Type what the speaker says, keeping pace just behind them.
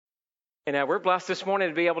And we're blessed this morning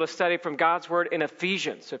to be able to study from God's Word in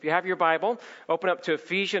Ephesians. So if you have your Bible, open up to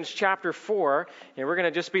Ephesians chapter 4, and we're going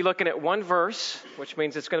to just be looking at one verse, which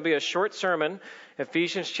means it's going to be a short sermon.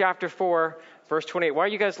 Ephesians chapter 4, verse 28. Why are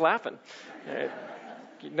you guys laughing?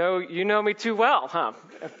 You know me too well, huh?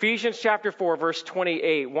 Ephesians chapter 4, verse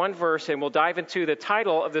 28, one verse, and we'll dive into the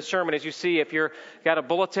title of the sermon. As you see, if you've got a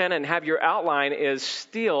bulletin and have your outline, is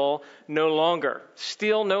Steal No Longer.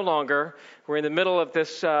 Steal no longer. We're in the middle of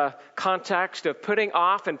this context of putting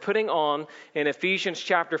off and putting on in Ephesians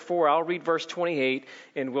chapter 4. I'll read verse 28,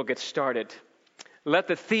 and we'll get started. Let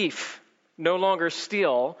the thief no longer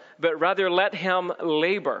steal, but rather let him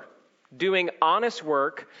labor, doing honest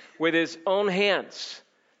work with his own hands,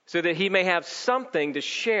 so that he may have something to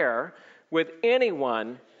share with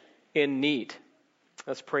anyone in need.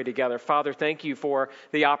 Let's pray together. Father, thank you for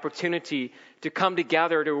the opportunity to come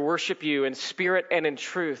together to worship you in spirit and in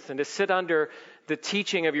truth, and to sit under the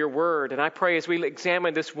teaching of your word. And I pray as we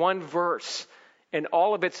examine this one verse and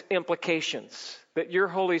all of its implications, that your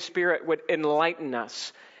Holy Spirit would enlighten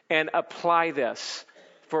us and apply this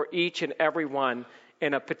for each and every one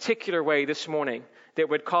in a particular way this morning that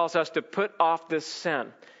would cause us to put off this sin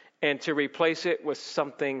and to replace it with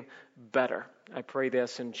something better. I pray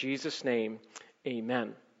this in Jesus' name,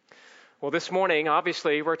 amen. Well, this morning,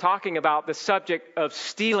 obviously, we're talking about the subject of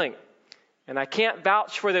stealing. And I can't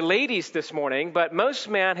vouch for the ladies this morning, but most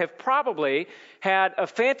men have probably had a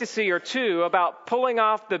fantasy or two about pulling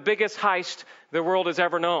off the biggest heist the world has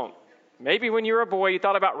ever known. Maybe when you were a boy, you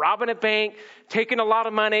thought about robbing a bank, taking a lot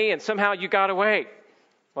of money, and somehow you got away.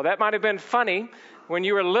 Well, that might have been funny when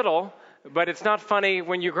you were little, but it's not funny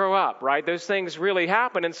when you grow up, right? Those things really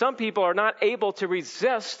happen, and some people are not able to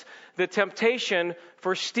resist the temptation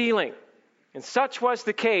for stealing. And such was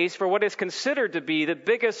the case for what is considered to be the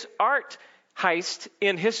biggest art heist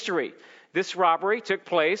in history. This robbery took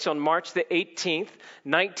place on March the 18th,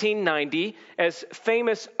 1990, as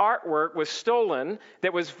famous artwork was stolen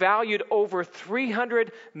that was valued over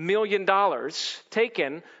 $300 million,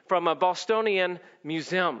 taken from a Bostonian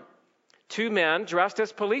museum. Two men dressed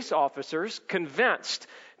as police officers convinced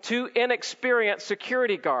two inexperienced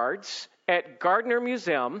security guards at Gardner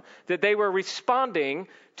Museum that they were responding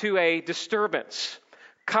to a disturbance.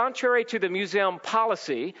 Contrary to the museum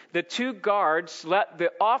policy, the two guards let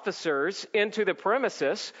the officers into the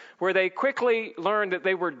premises, where they quickly learned that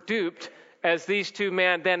they were duped, as these two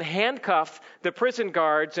men then handcuffed the prison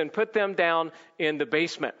guards and put them down in the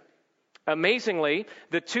basement. Amazingly,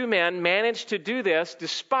 the two men managed to do this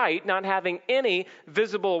despite not having any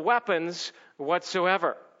visible weapons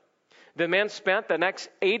whatsoever. The men spent the next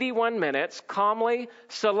 81 minutes calmly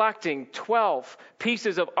selecting 12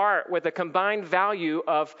 pieces of art with a combined value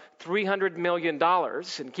of $300 million.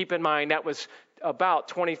 And keep in mind, that was about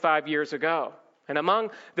 25 years ago. And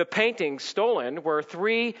among the paintings stolen were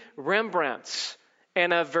 3 Rembrandts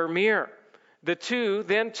and a Vermeer. The two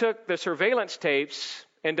then took the surveillance tapes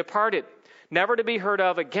and departed, never to be heard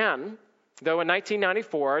of again, though in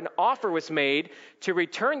 1994, an offer was made to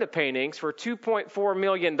return the paintings for $2.4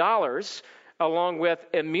 million, along with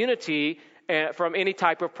immunity from any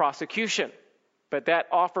type of prosecution. But that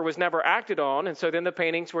offer was never acted on, and so then the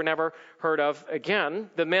paintings were never heard of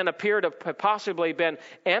again. The men appear to have possibly been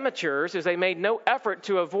amateurs, as they made no effort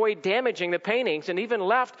to avoid damaging the paintings and even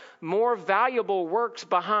left more valuable works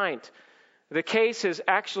behind. The case has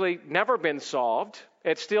actually never been solved.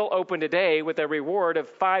 It's still open today with a reward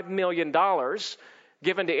of $5 million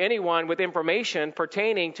given to anyone with information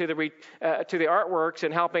pertaining to the artworks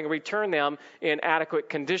and helping return them in adequate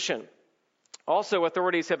condition. Also,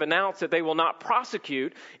 authorities have announced that they will not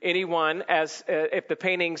prosecute anyone as if the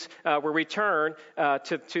paintings were returned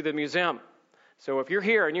to the museum. So if you're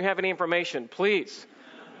here and you have any information, please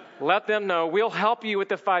let them know. We'll help you with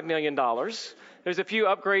the $5 million. There's a few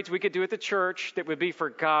upgrades we could do at the church that would be for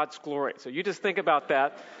God's glory. So you just think about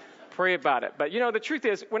that, pray about it. But the truth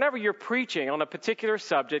is, whenever you're preaching on a particular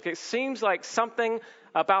subject, it seems like something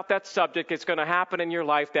about that subject is going to happen in your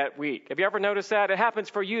life that week. Have you ever noticed that? It happens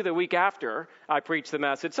for you the week after I preach the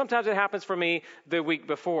message. Sometimes it happens for me the week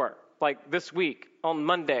before. Like this week, on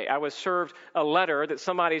Monday, I was served a letter that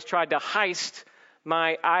somebody's tried to heist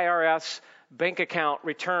my IRS bank account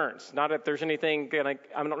returns. Not that there's anything, I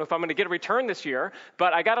don't know if I'm going to get a return this year,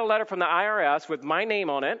 but I got a letter from the IRS with my name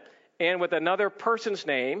on it and with another person's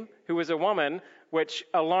name, who was a woman, which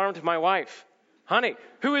alarmed my wife. Honey,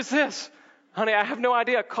 who is this? Honey, I have no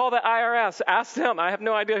idea. Call the IRS. Ask them. I have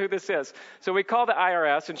no idea who this is. So we call the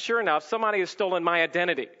IRS, and sure enough, somebody has stolen my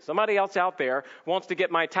identity. Somebody else out there wants to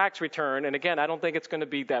get my tax return, and again, I don't think it's going to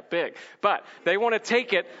be that big. But they want to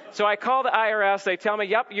take it. So I call the IRS. They tell me,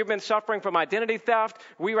 yep, you've been suffering from identity theft.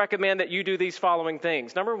 We recommend that you do these following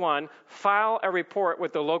things. Number one, file a report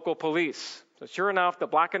with the local police. So sure enough, the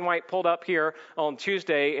black and white pulled up here on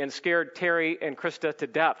Tuesday and scared Terry and Krista to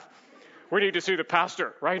death. We need to see the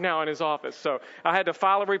pastor right now in his office. So I had to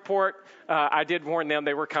file a report. I did warn them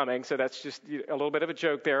they were coming, so that's just a little bit of a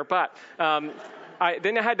joke there. But then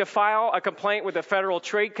I had to file a complaint with the Federal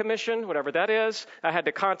Trade Commission, whatever that is. I had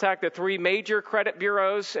to contact the 3 major credit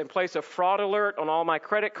bureaus and place a fraud alert on all my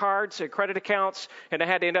credit cards and credit accounts. And I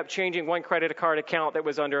had to end up changing one credit card account that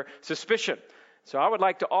was under suspicion. So I would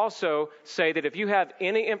like to also say that if you have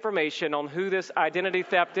any information on who this identity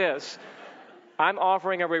theft is, I'm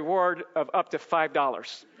offering a reward of up to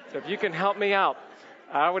 $5. So if you can help me out,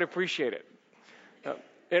 I would appreciate it.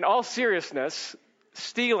 In all seriousness,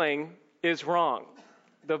 stealing is wrong.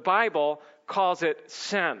 The Bible calls it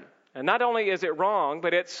sin. And not only is it wrong,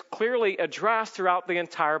 but it's clearly addressed throughout the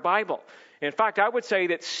entire Bible. In fact, I would say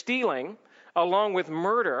that stealing, along with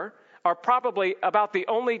murder, are probably about the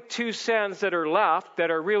only 2 sins that are left that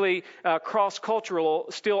are really cross-cultural,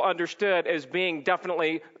 still understood as being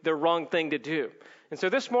definitely the wrong thing to do. And so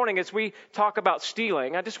this morning, as we talk about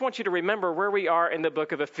stealing, I just want you to remember where we are in the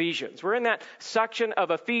book of Ephesians. We're in that section of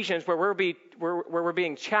Ephesians where we're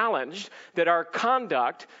being challenged that our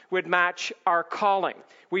conduct would match our calling.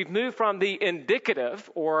 We've moved from the indicative,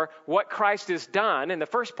 or what Christ has done in the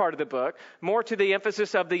first part of the book, more to the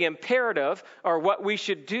emphasis of the imperative, or what we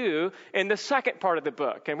should do in the second part of the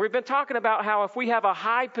book. And we've been talking about how if we have a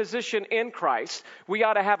high position in Christ, we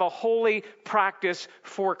ought to have a holy practice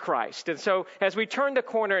for Christ. And so as we turn the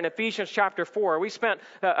corner in Ephesians chapter 4, we spent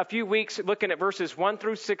a few weeks looking at verses 1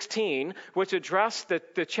 through 16, which address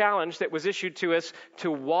the challenge that was issued to us to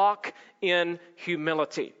walk in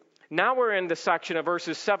humility. Now we're in the section of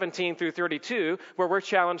verses 17 through 32 where we're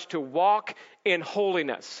challenged to walk in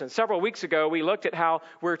holiness. And several weeks ago, we looked at how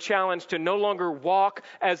we're challenged to no longer walk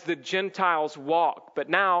as the Gentiles walk, but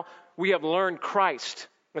now we have learned Christ.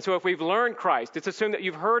 And so if we've learned Christ, it's assumed that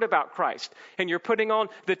you've heard about Christ and you're putting on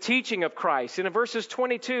the teaching of Christ. And in verses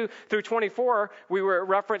 22 through 24, we were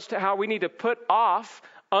referenced to how we need to put off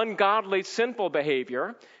ungodly, sinful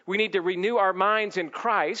behavior. We need to renew our minds in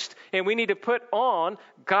Christ, and we need to put on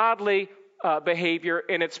godly behavior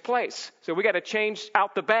in its place. So we got to change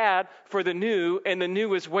out the bad for the new, and the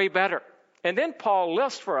new is way better. And then Paul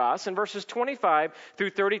lists for us in verses 25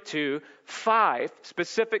 through 32, 5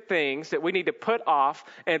 specific things that we need to put off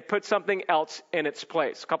and put something else in its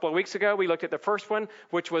place. A couple of weeks ago, we looked at the first one,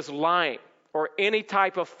 which was lying, or any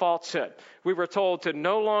type of falsehood. We were told to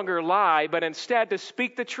no longer lie, but instead to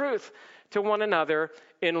speak the truth to one another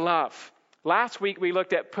in love. Last week, we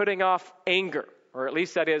looked at putting off anger, or at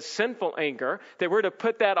least that is sinful anger, that we're to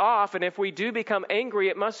put that off. And if we do become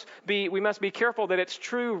angry, we must be careful that it's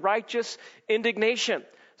true, righteous indignation,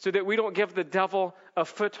 so that we don't give the devil a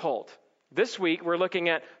foothold. This week, we're looking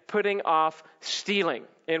at putting off stealing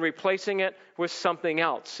and replacing it with something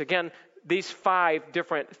else. Again, these 5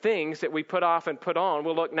 different things that we put off and put on.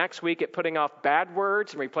 We'll look next week at putting off bad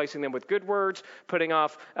words and replacing them with good words, putting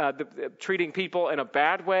off treating people in a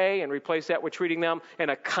bad way and replace that with treating them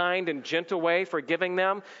in a kind and gentle way, forgiving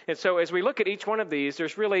them. And so as we look at each one of these,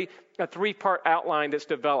 there's really a 3-part outline that's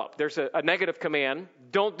developed. There's a negative command,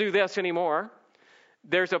 don't do this anymore.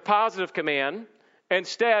 There's a positive command,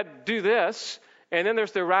 instead do this. And then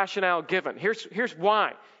there's the rationale given. Here's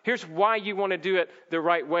why. Here's why you want to do it the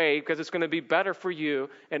right way, because it's going to be better for you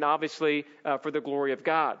and obviously for the glory of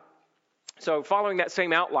God. So following that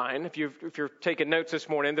same outline, if you're taking notes this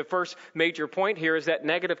morning, the first major point here is that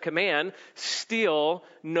negative command, steal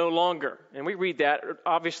no longer. And we read that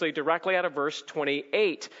obviously directly out of verse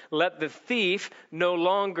 28. Let the thief no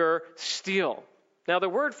longer steal. Now the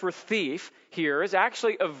word for thief here is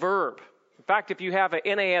actually a verb. In fact, if you have an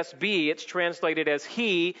NASB, it's translated as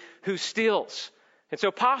he who steals. And so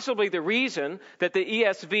possibly the reason that the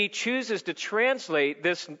ESV chooses to translate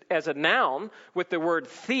this as a noun with the word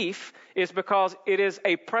thief is because it is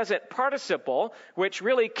a present participle which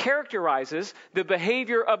really characterizes the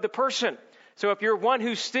behavior of the person. So if you're one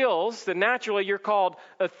who steals, then naturally you're called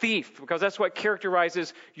a thief because that's what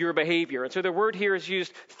characterizes your behavior. And so the word here is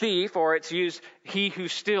used thief, or it's used he who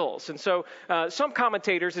steals. And so some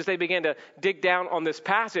commentators, as they began to dig down on this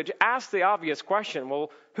passage, ask the obvious question,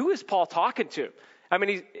 well, who is Paul talking to? I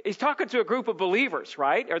mean, he's talking to a group of believers,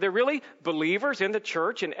 right? Are there really believers in the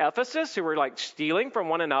church in Ephesus who are like stealing from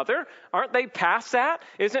one another? Aren't they past that?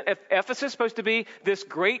 Isn't Ephesus supposed to be this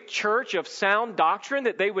great church of sound doctrine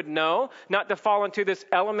that they would know not to fall into this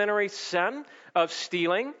elementary sin of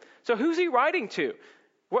stealing? So who's he writing to?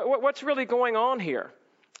 What's really going on here?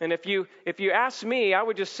 And if you ask me, I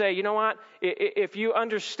would just say, you know what? If you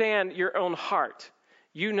understand your own heart,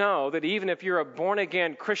 you know that even if you're a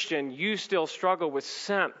born-again Christian, you still struggle with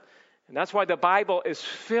sin. And that's why the Bible is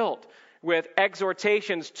filled with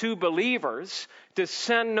exhortations to believers to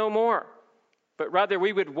sin no more. But rather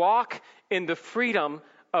we would walk in the freedom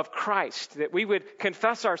of Christ, that we would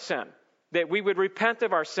confess our sin, that we would repent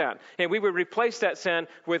of our sin, and we would replace that sin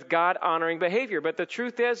with God-honoring behavior. But the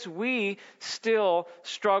truth is, we still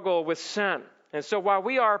struggle with sin. And so while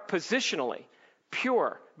we are positionally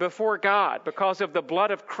pure before God because of the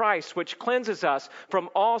blood of Christ, which cleanses us from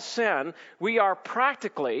all sin, we are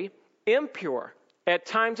practically impure at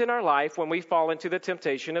times in our life when we fall into the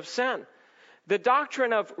temptation of sin. The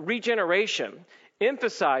doctrine of regeneration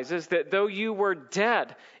emphasizes that though you were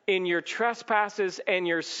dead in your trespasses and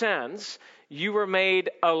your sins, you were made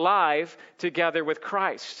alive together with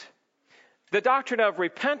Christ. The doctrine of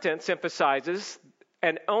repentance emphasizes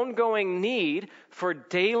an ongoing need for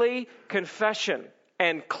daily confession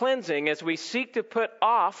and cleansing as we seek to put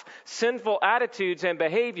off sinful attitudes and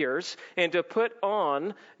behaviors and to put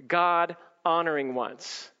on God-honoring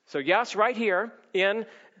ones. So yes, right here in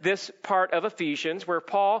this part of Ephesians, where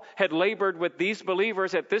Paul had labored with these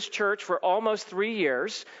believers at this church for almost 3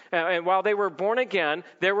 years, and while they were born again,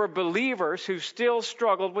 there were believers who still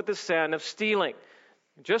struggled with the sin of stealing.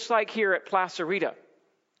 Just like here at Placerita,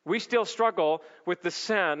 we still struggle with the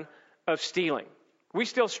sin of stealing. We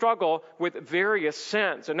still struggle with various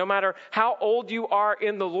sins. And no matter how old you are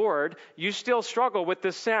in the Lord, you still struggle with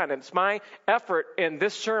this sin. And it's my effort in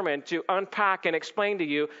this sermon to unpack and explain to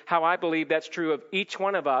you how I believe that's true of each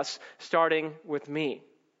one of us, starting with me.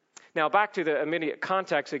 Now, back to the immediate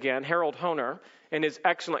context again. Harold Hoehner, in his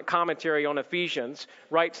excellent commentary on Ephesians,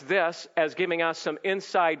 writes this as giving us some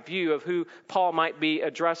inside view of who Paul might be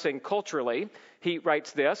addressing culturally. He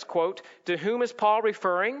writes this, quote, "To whom is Paul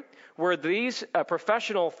referring? Were these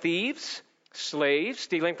professional thieves, slaves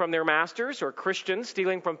stealing from their masters, or Christians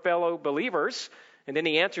stealing from fellow believers?" And then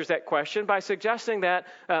he answers that question by suggesting that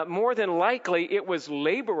more than likely it was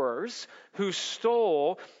laborers who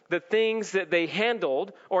stole the things that they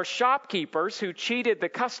handled, or shopkeepers who cheated the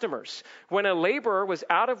customers. When a laborer was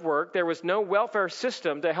out of work, there was no welfare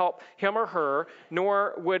system to help him or her,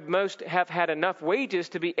 nor would most have had enough wages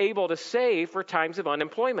to be able to save for times of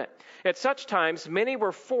unemployment. At such times, many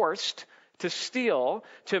were forced to steal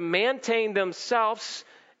to maintain themselves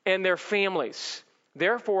and their families.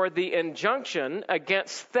 Therefore, the injunction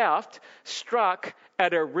against theft struck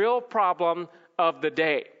at a real problem of the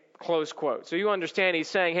day, close quote. So you understand he's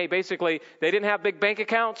saying, hey, basically, they didn't have big bank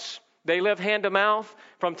accounts. They live hand to mouth.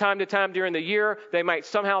 From time to time during the year, they might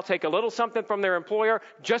somehow take a little something from their employer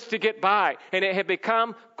just to get by. And it had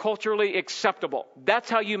become culturally acceptable. That's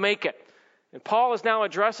how you make it. And Paul is now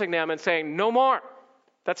addressing them and saying, no more.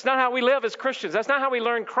 That's not how we live as Christians. That's not how we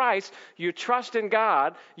learn Christ. You trust in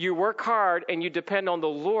God, you work hard, and you depend on the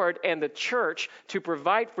Lord and the church to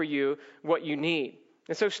provide for you what you need.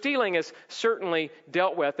 And so stealing is certainly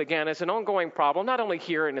dealt with, again, as an ongoing problem, not only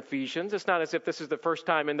here in Ephesians. It's not as if this is the first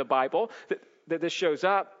time in the Bible that this shows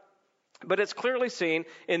up, but it's clearly seen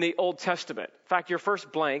in the Old Testament. In fact, your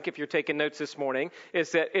first blank, if you're taking notes this morning,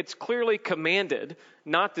 is that it's clearly commanded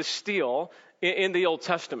not to steal in the Old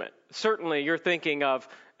Testament. Certainly, you're thinking of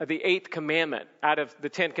the 8th commandment out of the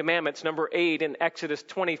 10 commandments. Number 8 in Exodus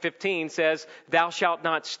 20:15 says, "Thou shalt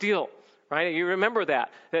not steal." Right? You remember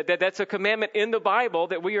that. That's a commandment in the Bible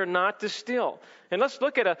that we are not to steal. And let's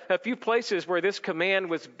look at a few places where this command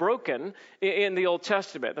was broken in the Old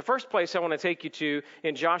Testament. The first place I want to take you to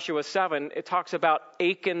in Joshua 7, it talks about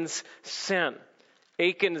Achan's sin.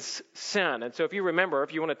 Achan's sin. And so if you remember,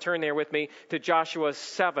 if you want to turn there with me to Joshua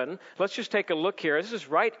 7, let's just take a look here. This is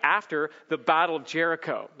right after the Battle of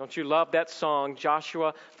Jericho. Don't you love that song?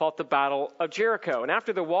 Joshua fought the Battle of Jericho. And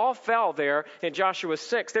after the wall fell there in Joshua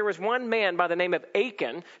 6, there was one man by the name of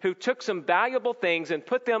Achan who took some valuable things and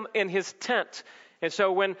put them in his tent. And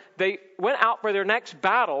so when they went out for their next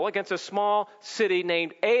battle against a small city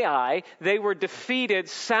named Ai, they were defeated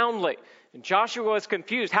soundly. And Joshua was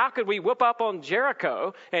confused. How could we whoop up on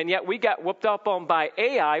Jericho, and yet we got whooped up on by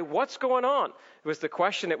Ai? What's going on? It was the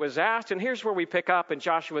question that was asked. And here's where we pick up in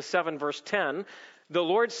Joshua 7, verse 10. The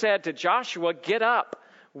Lord said to Joshua, "Get up.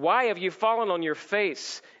 Why have you fallen on your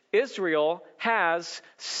face? Israel has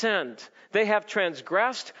sinned. They have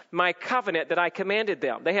transgressed my covenant that I commanded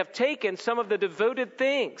them. They have taken some of the devoted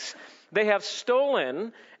things. They have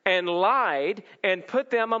stolen and lied and put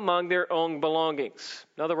them among their own belongings.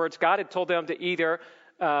 In other words, God had told them to either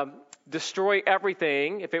destroy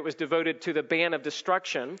everything if it was devoted to the ban of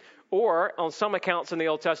destruction, or on some accounts in the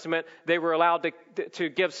Old Testament, they were allowed to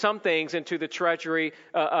give some things into the treasury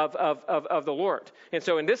of the Lord. And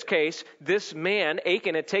so in this case, this man,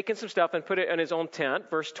 Achan, had taken some stuff and put it in his own tent.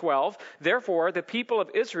 Verse 12, therefore, the people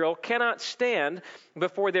of Israel cannot stand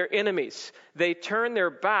before their enemies. They turn their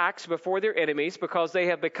backs before their enemies because they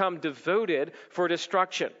have become devoted for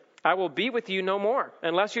destruction. I will be with you no more,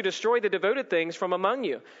 unless you destroy the devoted things from among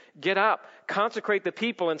you. Get up, consecrate the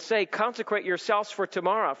people, and say, consecrate yourselves for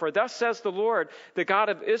tomorrow. For thus says the Lord, the God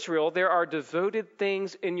of Israel, there are devoted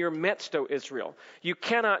things in your midst, O Israel. You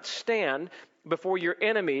cannot stand before your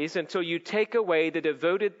enemies until you take away the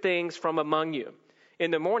devoted things from among you. In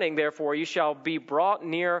the morning, therefore, you shall be brought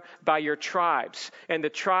near by your tribes, and the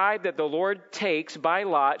tribe that the Lord takes by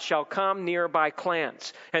lot shall come near by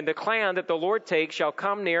clans, and the clan that the Lord takes shall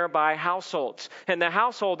come near by households, and the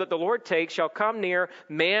household that the Lord takes shall come near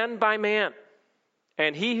man by man.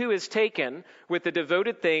 And he who is taken with the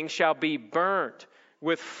devoted things shall be burned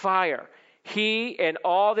with fire, he and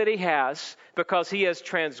all that he has, because he has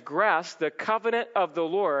transgressed the covenant of the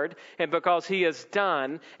Lord and because he has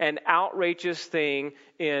done an outrageous thing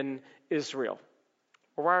in Israel.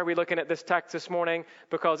 Why are we looking at this text this morning?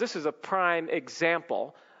 Because this is a prime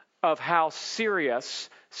example of how serious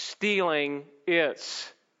stealing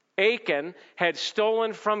is. Achan had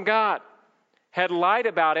stolen from God, had lied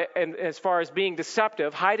about it, and as far as being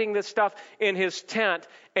deceptive, hiding this stuff in his tent,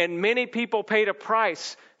 and many people paid a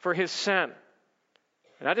price for his sin.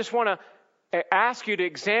 And I just want to ask you to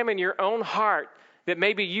examine your own heart, that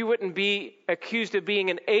maybe you wouldn't be accused of being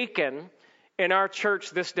an Achan in our church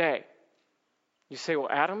this day. You say, well,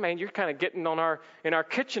 Adam, man, you're kind of getting in our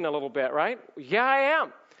kitchen a little bit, right? Yeah, I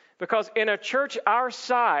am. Because in a church our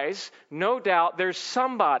size, no doubt there's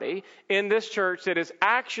somebody in this church that is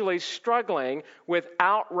actually struggling with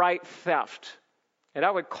outright theft. And I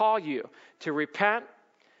would call you to repent,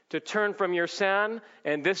 to turn from your sin,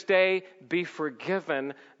 and this day be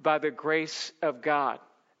forgiven by the grace of God.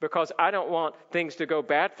 Because I don't want things to go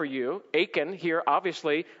bad for you. Achan here,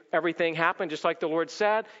 obviously, everything happened just like the Lord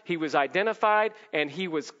said. He was identified and he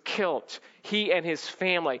was killed. He and his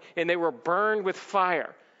family, and they were burned with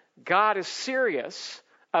fire. God is serious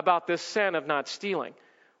about this sin of not stealing.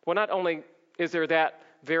 Well, not only is there that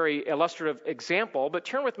very illustrative example, but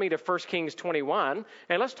turn with me to 1 Kings 21,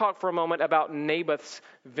 and let's talk for a moment about Naboth's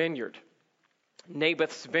vineyard.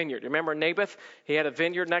 Naboth's vineyard. Remember Naboth? He had a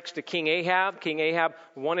vineyard next to King Ahab. King Ahab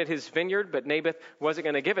wanted his vineyard, but Naboth wasn't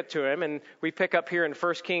going to give it to him. And we pick up here in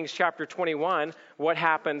 1 Kings chapter 21 what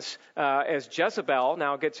happens as Jezebel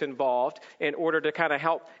now gets involved in order to kind of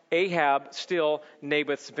help Ahab steal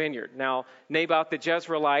Naboth's vineyard. Now, Naboth the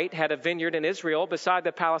Jezreelite had a vineyard in Israel beside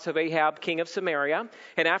the palace of Ahab, king of Samaria.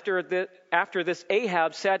 And after this,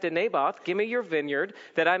 Ahab said to Naboth, give me your vineyard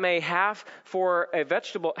that I may have it for a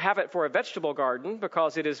vegetable garden,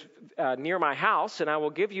 because it is near my house, and I will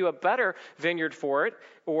give you a better vineyard for it.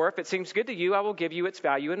 Or if it seems good to you, I will give you its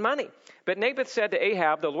value in money. But Naboth said to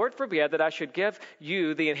Ahab, the Lord forbid that I should give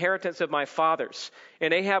you the inheritance of my fathers.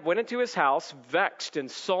 And Ahab went into his house vexed and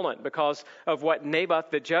sullen because of what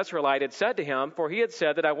Naboth the Jezreelite had said to him, for he had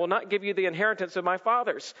said that I will not give you the inheritance of my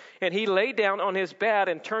fathers. And he lay down on his bed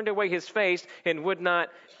and turned away his face and would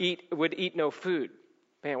eat no food.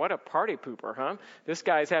 Man, what a party pooper, huh? This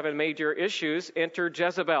guy's having major issues. Enter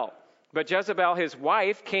Jezebel. But Jezebel, his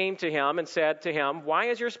wife, came to him and said to him, why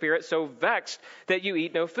is your spirit so vexed that you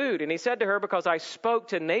eat no food? And he said to her, because I spoke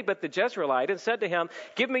to Naboth the Jezreelite and said to him,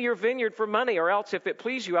 give me your vineyard for money, or else if it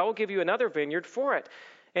please you, I will give you another vineyard for it.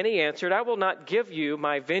 And he answered, I will not give you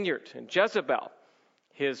my vineyard. And Jezebel,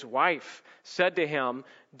 his wife, said to him,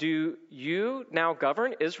 do you now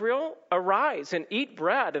govern Israel? Arise and eat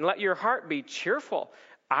bread, and let your heart be cheerful.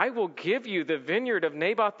 I will give you the vineyard of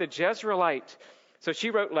Naboth the Jezreelite. So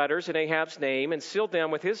she wrote letters in Ahab's name and sealed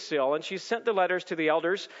them with his seal. And she sent the letters to the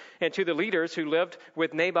elders and to the leaders who lived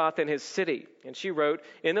with Naboth in his city. And she wrote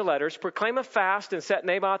in the letters, proclaim a fast and set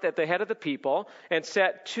Naboth at the head of the people, and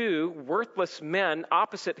set 2 worthless men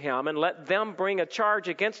opposite him, and let them bring a charge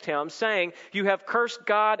against him, saying, you have cursed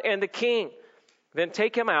God and the king. Then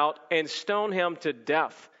take him out and stone him to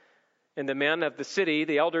death. And the men of the city,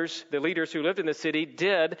 the elders, the leaders who lived in the city,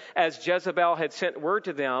 did as Jezebel had sent word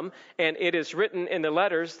to them. And it is written in the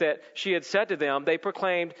letters that she had said to them. They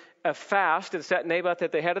proclaimed a fast and set Naboth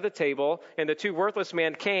at the head of the table. And the two worthless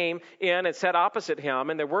men came in and sat opposite him.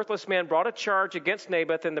 And the worthless man brought a charge against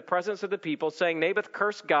Naboth in the presence of the people, saying, Naboth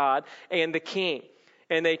cursed God and the king.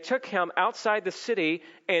 And they took him outside the city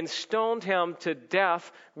and stoned him to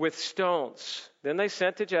death with stones. Then they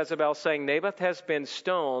sent to Jezebel, saying, Naboth has been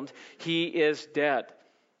stoned. He is dead.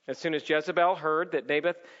 As soon as Jezebel heard that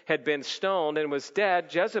Naboth had been stoned and was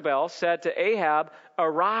dead, Jezebel said to Ahab,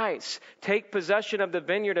 Arise, take possession of the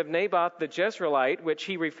vineyard of Naboth the Jezreelite, which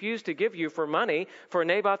he refused to give you for money, for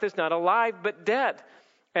Naboth is not alive but dead.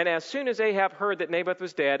 And as soon as Ahab heard that Naboth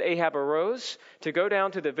was dead, Ahab arose to go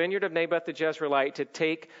down to the vineyard of Naboth the Jezreelite to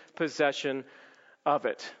take possession of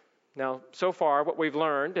it. Now, so far, what we've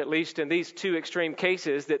learned, at least in these two extreme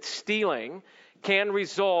cases, that stealing can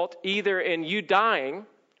result either in you dying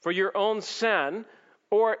for your own sin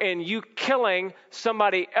or in you killing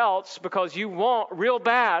somebody else because you want real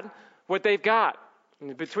bad what they've got.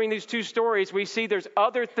 And between these two stories, we see there's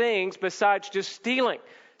other things besides just stealing.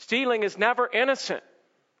 Stealing is never innocent.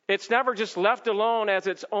 It's never just left alone as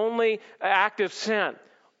its only act of sin.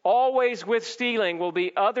 Always with stealing will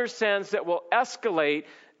be other sins that will escalate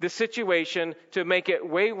the situation to make it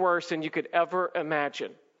way worse than you could ever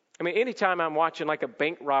imagine. I mean, anytime I'm watching like a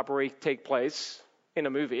bank robbery take place in a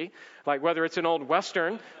movie, like whether it's an old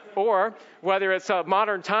Western or whether it's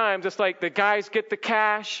modern times, it's like the guys get the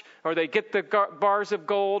cash or they get the bars of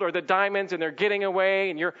gold or the diamonds and they're getting away,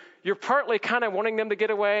 and you're partly kind of wanting them to get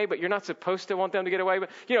away, but you're not supposed to want them to get away. But,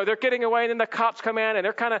 they're getting away, and then the cops come in and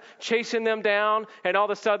they're kind of chasing them down, and all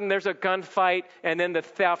of a sudden there's a gunfight, and then the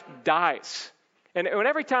theft dies. And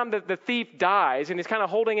every time the thief dies, and he's kind of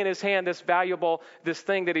holding in his hand this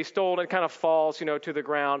thing that he stole, and it kind of falls, to the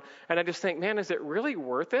ground. And I just think, man, is it really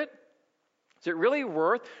worth it? Is it really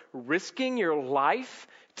worth risking your life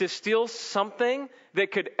to steal something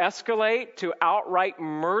that could escalate to outright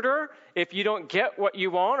murder if you don't get what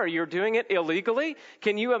you want or you're doing it illegally?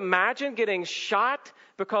 Can you imagine getting shot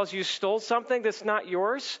because you stole something that's not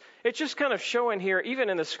yours? It's just kind of showing here, even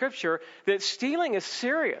in the scripture, that stealing is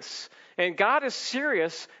serious. And God is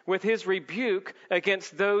serious with his rebuke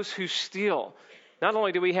against those who steal. Not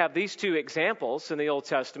only do we have these two examples in the Old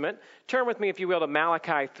Testament, turn with me, if you will, to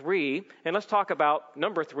Malachi 3, and let's talk about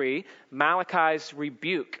number 3, Malachi's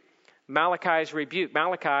rebuke. Malachi's rebuke.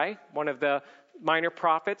 Malachi, one of the minor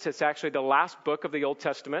prophets, it's actually the last book of the Old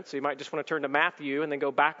Testament, so you might just want to turn to Matthew and then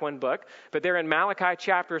go back one book. But there in Malachi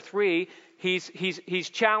chapter 3, he's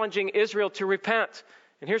challenging Israel to repent.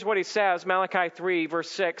 And here's what he says, Malachi 3,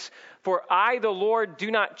 verse 6, For I, the Lord,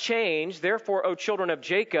 do not change, therefore, O children of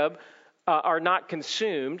Jacob, are not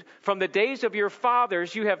consumed. From the days of your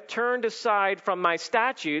fathers you have turned aside from my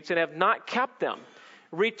statutes and have not kept them.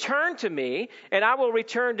 Return to me, and I will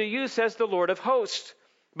return to you, says the Lord of hosts.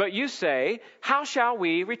 But you say, how shall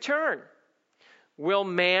we return? Will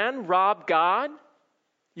man rob God?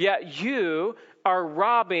 Yet you are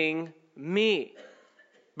robbing me.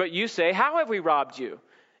 But you say, how have we robbed you?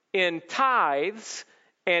 In tithes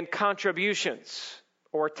and contributions,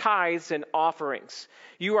 or tithes and offerings.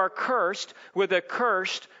 You are cursed with a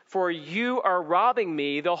curse, for you are robbing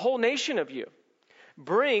me, the whole nation of you.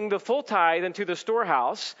 Bring the full tithe into the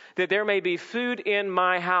storehouse, that there may be food in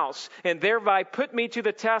my house, and thereby put me to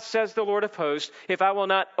the test, says the Lord of hosts, if I will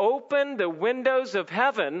not open the windows of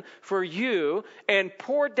heaven for you and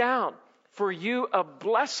pour down for you a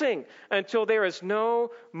blessing until there is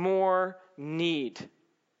no more need.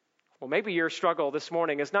 Well, maybe your struggle this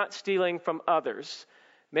morning is not stealing from others.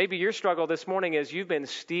 Maybe your struggle this morning is you've been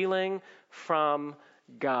stealing from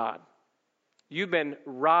God. You've been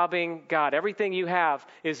robbing God. Everything you have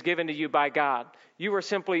is given to you by God. You are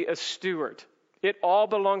simply a steward. It all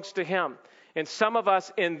belongs to him. And some of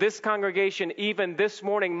us in this congregation, even this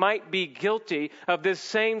morning, might be guilty of this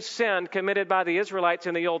same sin committed by the Israelites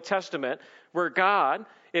in the Old Testament, where God,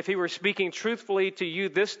 if he were speaking truthfully to you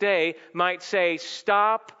this day, might say,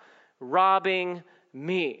 stop robbing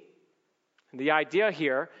me. And the idea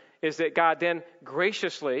here is that God then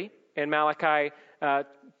graciously, in Malachi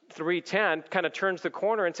 3:10, kind of turns the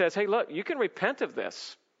corner and says, hey, look, you can repent of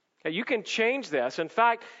this. You can change this. In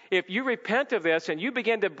fact, if you repent of this and you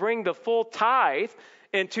begin to bring the full tithe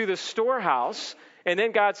into the storehouse, and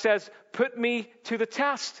then God says, put me to the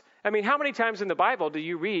test. I mean, how many times in the Bible do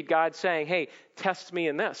you read God saying, hey, test me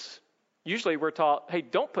in this? Usually we're taught, hey,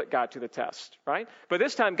 don't put God to the test, right? But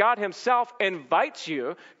this time God himself invites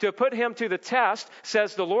you to put him to the test,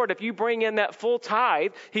 says the Lord. If you bring in that full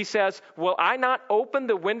tithe, he says, will I not open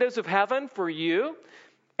the windows of heaven for you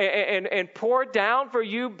and pour down for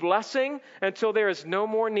you blessing until there is no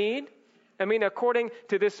more need? I mean, according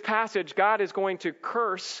to this passage, God is going to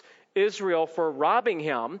curse Israel for robbing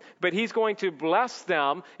him, but he's going to bless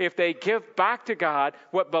them if they give back to God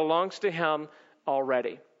what belongs to him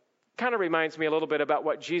already. Kind of reminds me a little bit about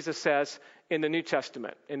what Jesus says in the New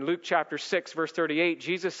Testament. In Luke chapter 6, verse 38,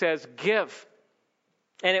 Jesus says, "Give,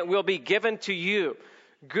 and it will be given to you.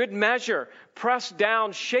 Good measure, pressed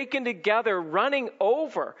down, shaken together, running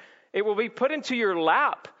over. It will be put into your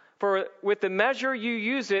lap. For with the measure you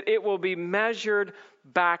use it, it will be measured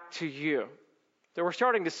back to you." So we're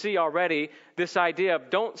starting to see already this idea of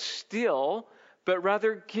don't steal, but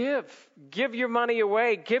rather give. Give your money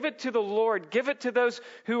away. Give it to the Lord. Give it to those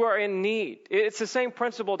who are in need. It's the same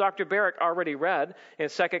principle Dr. Barrick already read in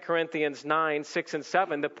 2 Corinthians 9, 6, and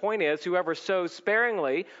 7. The point is, whoever sows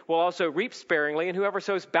sparingly will also reap sparingly, and whoever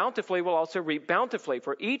sows bountifully will also reap bountifully.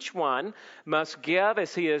 For each one must give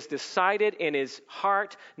as he has decided in his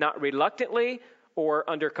heart, not reluctantly or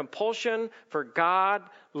under compulsion, for God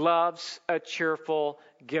loves a cheerful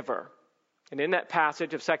giver. And in that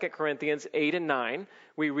passage of 2 Corinthians 8 and 9,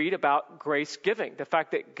 we read about grace giving, the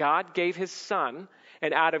fact that God gave his Son,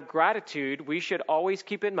 and out of gratitude, we should always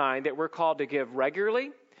keep in mind that we're called to give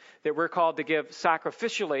regularly, that we're called to give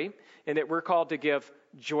sacrificially, and that we're called to give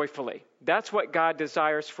joyfully. That's what God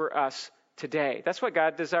desires for us today. That's what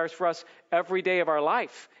God desires for us every day of our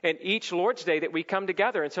life and each Lord's Day that we come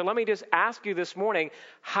together. And so let me just ask you this morning,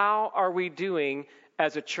 how are we doing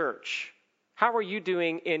as a church? How are you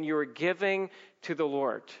doing in your giving to the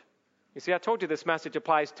Lord? You see, I told you this message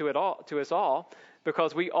applies to us all,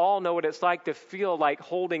 because we all know what it's like to feel like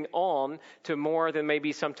holding on to more than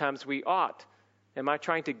maybe sometimes we ought. Am I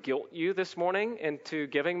trying to guilt you this morning into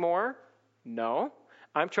giving more? No.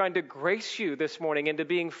 I'm trying to grace you this morning into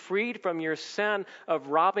being freed from your sin of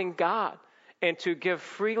robbing God and to give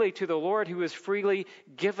freely to the Lord, who is freely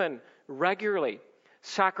given regularly,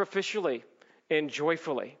 sacrificially, and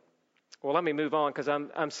joyfully. Well, let me move on, because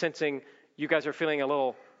I'm sensing you guys are feeling a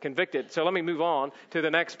little convicted. So let me move on to the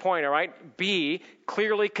next point, all right? B,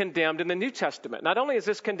 clearly condemned in the New Testament. Not only is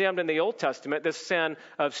this condemned in the Old Testament, this sin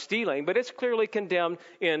of stealing, but it's clearly condemned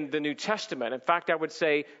in the New Testament. In fact, I would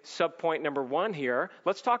say subpoint number 1 here,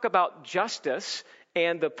 let's talk about justice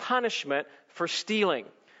and the punishment for stealing.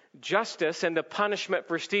 Justice and the punishment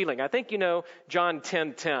for stealing. I think you know John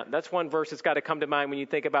 10:10. That's one verse that's got to come to mind when you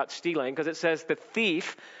think about stealing, because it says the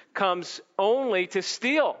thief comes only to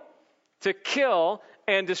steal, to kill,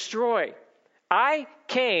 and destroy. I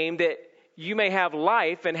came that you may have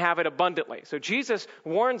life and have it abundantly. So Jesus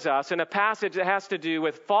warns us in a passage that has to do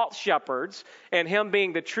with false shepherds and him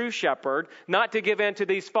being the true shepherd, not to give in to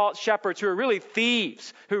these false shepherds who are really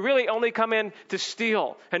thieves, who really only come in to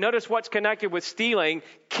steal. And notice what's connected with stealing: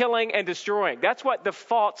 killing and destroying. That's what the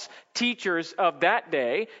false teachers of that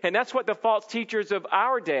day, and that's what the false teachers of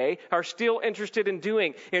our day are still interested in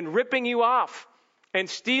doing, in ripping you off and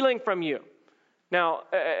stealing from you. Now,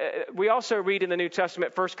 we also read in the New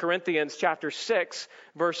Testament, 1 Corinthians chapter 6,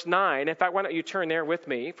 verse 9. In fact, why don't you turn there with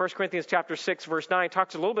me? 1 Corinthians chapter 6, verse 9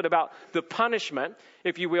 talks a little bit about the punishment,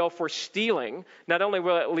 if you will, for stealing. Not only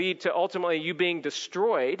will it lead to ultimately you being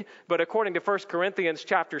destroyed, but according to 1 Corinthians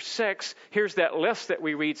chapter 6, here's that list that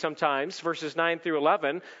we read sometimes, verses 9 through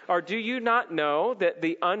 11. Or do you not know that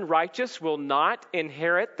the unrighteous will not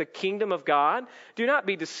inherit the kingdom of God? Do not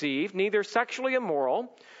be deceived, neither sexually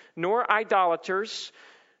immoral, nor idolaters,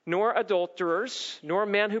 nor adulterers, nor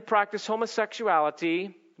men who practice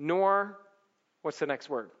homosexuality, nor, what's the next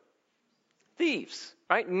word? Thieves,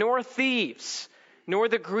 right? Nor thieves, nor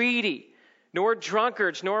the greedy, nor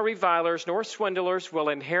drunkards, nor revilers, nor swindlers will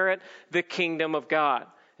inherit the kingdom of God.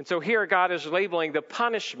 And so here God is labeling the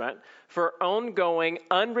punishment for ongoing,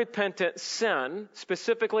 unrepentant sin,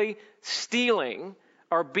 specifically stealing,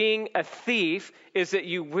 or being a thief, is that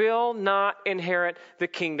you will not inherit the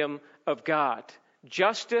kingdom of God.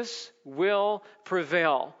 Justice will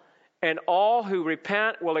prevail, and all who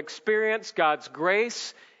repent will experience God's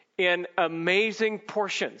grace in amazing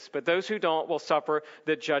portions, but those who don't will suffer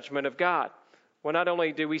the judgment of God. Well, not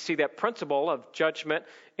only do we see that principle of judgment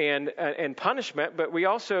and punishment, but we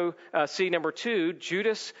also see, number 2,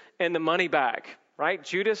 Judas and the money bag. Right?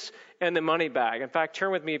 Judas and the money bag. In fact,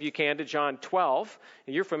 turn with me, if you can, to John 12.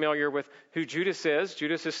 And you're familiar with who Judas is.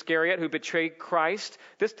 Judas Iscariot, who betrayed Christ.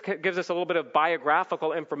 This gives us a little bit of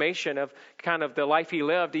biographical information of kind of the life he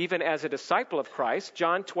lived, even as a disciple of Christ.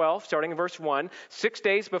 John 12, starting in verse 1. 6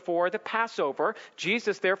 days before the Passover,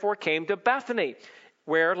 Jesus therefore came to Bethany,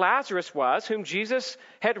 where Lazarus was, whom Jesus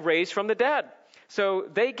had raised from the dead. So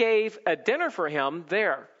they gave a dinner for him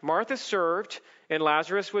there. Martha served, and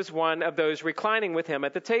Lazarus was one of those reclining with him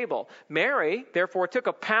at the table. Mary, therefore, took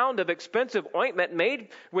a pound of expensive ointment made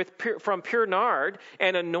from pure nard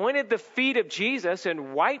and anointed the feet of Jesus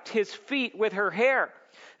and wiped his feet with her hair.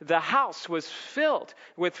 The house was filled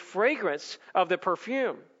with fragrance of the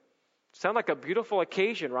perfume. Sound like a beautiful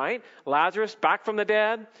occasion, right? Lazarus back from the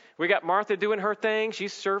dead. We got Martha doing her thing.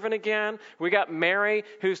 She's serving again. We got Mary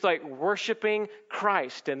who's like worshiping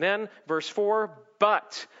Christ. And then verse 4,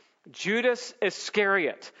 but Judas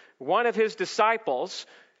Iscariot, one of his disciples,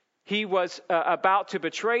 he was about to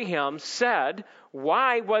betray him, said,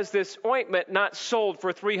 why was this ointment not sold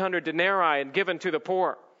for 300 denarii and given to the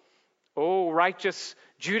poor? Oh, righteous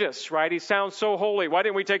Judas, right? He sounds so holy. Why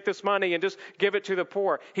didn't we take this money and just give it to the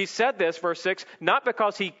poor? He said this, verse 6, not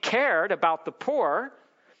because he cared about the poor,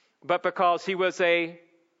 but because he was a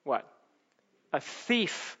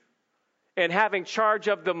thief. And having charge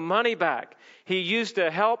of the money bag, he used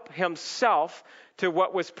to help himself to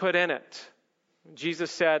what was put in it.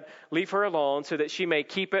 Jesus said, leave her alone so that she may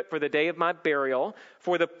keep it for the day of my burial.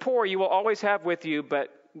 For the poor you will always have with you, but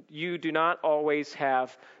you do not always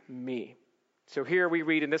have me. So here we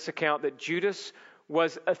read in this account that Judas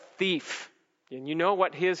was a thief. And you know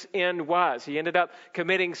what his end was. He ended up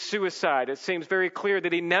committing suicide. It seems very clear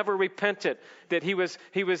that he never repented, that he was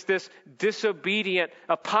this disobedient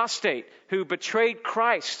apostate who betrayed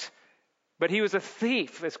Christ. But he was a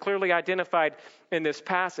thief, as clearly identified in this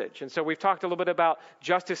passage. And so we've talked a little bit about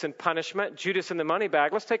justice and punishment, Judas and the money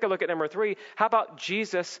bag. Let's take a look at number 3. How about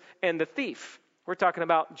Jesus and the thief? We're talking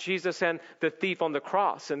about Jesus and the thief on the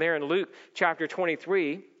cross. And there in Luke chapter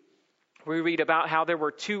 23, we read about how there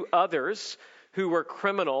were 2 others who were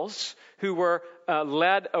criminals who were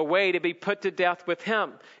led away to be put to death with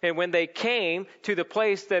him. And when they came to the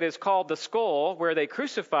place that is called the skull, where they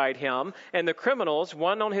crucified him, and the criminals,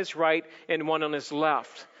 one on his right and one on his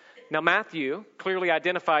left. Now, Matthew clearly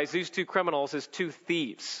identifies these 2 criminals as 2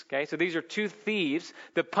 thieves. Okay, so these are 2 thieves.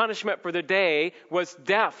 The punishment for the day was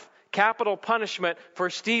death, capital punishment for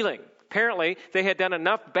stealing. Apparently, they had done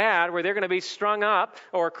enough bad where they're going to be strung up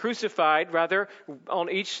or crucified, rather, on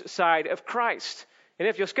each side of Christ. And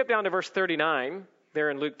if you'll skip down to verse 39, there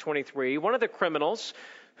in Luke 23, one of the criminals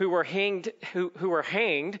who were hanged,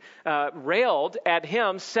 railed at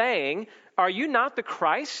him, saying, "Are you not the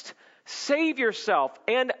Christ? Save yourself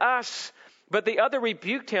and us." But the other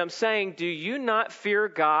rebuked him, saying, "Do you not fear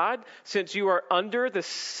God, since you are under the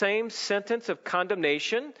same sentence of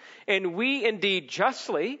condemnation? And we indeed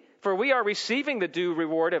justly, for we are receiving the due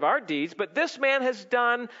reward of our deeds, but this man has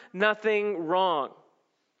done nothing wrong."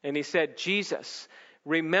 And he said, "Jesus,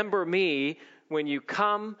 remember me when you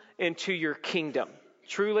come into your kingdom.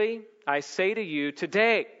 Truly, I say to you,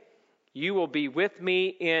 today you will be with me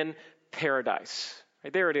in paradise."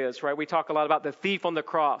 Right, there it is, right? We talk a lot about the thief on the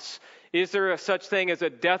cross. Is there a such thing as a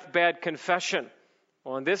deathbed confession?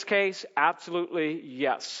 Well, in this case, absolutely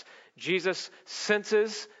yes. Jesus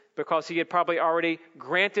senses, because he had probably already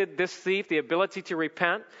granted this thief the ability to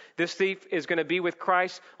repent, this thief is going to be with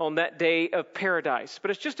Christ on that day of paradise. But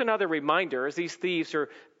it's just another reminder, as these thieves are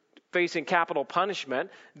facing capital punishment,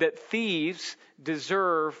 that thieves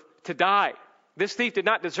deserve to die. This thief did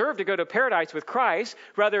not deserve to go to paradise with Christ.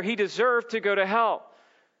 Rather, he deserved to go to hell.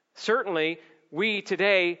 Certainly, we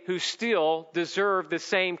today who steal deserve the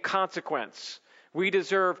same consequence. We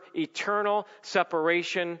deserve eternal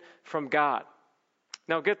separation from God.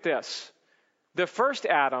 Now get this. The first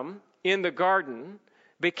Adam in the garden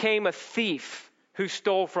became a thief who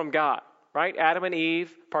stole from God, right? Adam and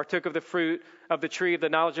Eve partook of the fruit of the tree of the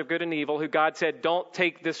knowledge of good and evil, who God said, "Don't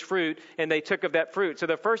take this fruit," and they took of that fruit. So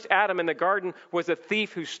the first Adam in the garden was a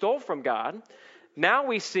thief who stole from God. Now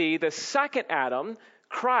we see the second Adam,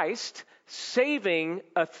 Christ, saving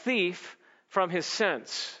a thief from his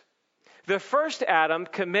sins. The first Adam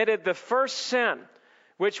committed the first sin,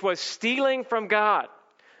 which was stealing from God.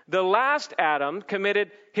 The last Adam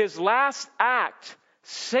committed his last act,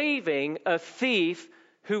 saving a thief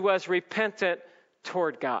who was repentant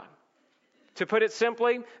toward God. To put it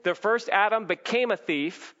simply, the first Adam became a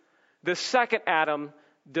thief. The second Adam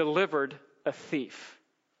delivered a thief.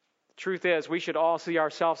 Truth is, we should all see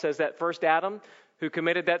ourselves as that first Adam who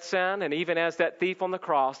committed that sin, and even as that thief on the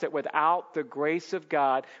cross, that without the grace of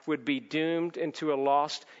God would be doomed into a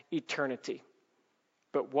lost eternity.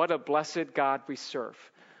 But what a blessed God we serve.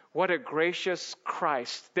 What a gracious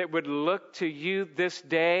Christ that would look to you this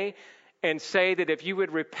day and say that if you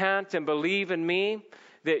would repent and believe in me,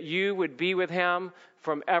 that you would be with him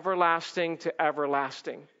from everlasting to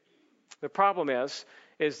everlasting. The problem is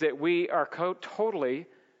that we are totally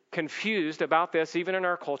confused about this even in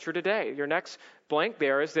our culture today. Your next blank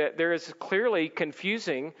there is that there is clearly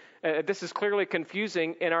confusing. This is clearly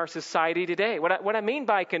confusing in our society today. What I mean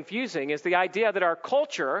by confusing is the idea that our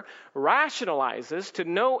culture rationalizes to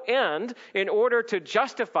no end in order to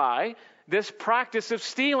justify this practice of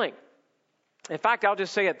stealing. In fact, I'll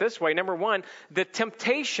just say it this way. Number one, the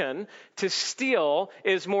temptation to steal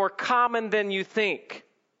is more common than you think.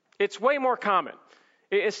 It's way more common.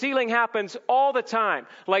 Stealing happens all the time,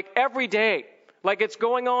 like every day, like it's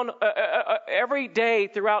going on every day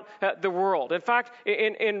throughout the world. In fact,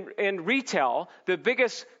 in retail, the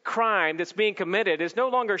biggest crime that's being committed is no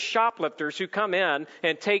longer shoplifters who come in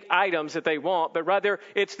and take items that they want, but rather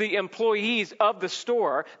it's the employees of the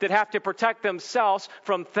store that have to protect themselves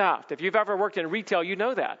from theft. If you've ever worked in retail, you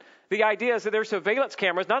know that. The idea is that there's surveillance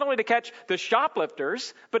cameras not only to catch the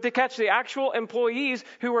shoplifters, but to catch the actual employees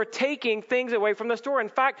who are taking things away from the store. In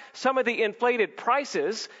fact, some of the inflated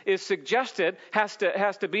prices is suggested has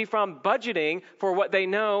to be from budgeting for what they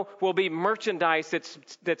know will be merchandise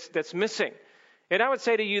that's missing. And I would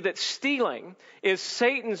say to you that stealing is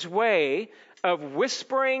Satan's way of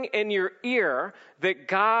whispering in your ear that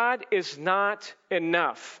God is not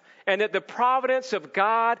enough, and that the providence of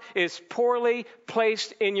God is poorly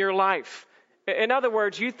placed in your life. In other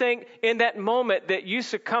words, you think in that moment that you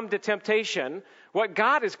succumb to temptation, what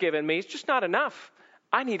God has given me is just not enough.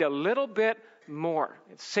 I need a little bit more.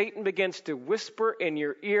 And Satan begins to whisper in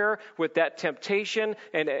your ear with that temptation,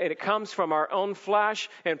 and it comes from our own flesh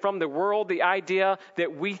and from the world, the idea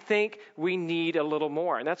that we think we need a little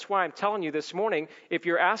more. And that's why I'm telling you this morning, if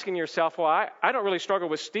you're asking yourself, well, I don't really struggle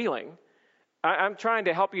with stealing, I'm trying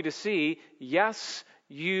to help you to see, yes,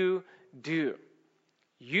 you do.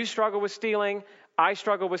 You struggle with stealing. I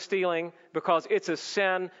struggle with stealing because it's a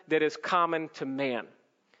sin that is common to man.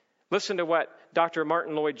 Listen to what Dr.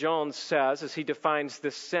 Martin Lloyd-Jones says as he defines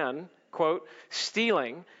this sin. Quote,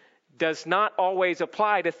 stealing does not always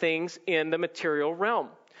apply to things in the material realm.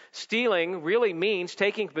 Stealing really means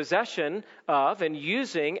taking possession of and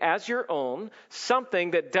using as your own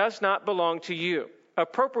something that does not belong to you.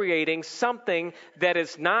 Appropriating something that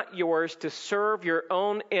is not yours to serve your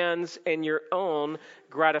own ends and your own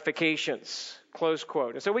gratifications. Close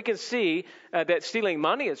quote. And so we can see that stealing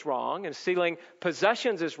money is wrong and stealing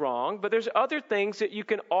possessions is wrong, but there's other things that you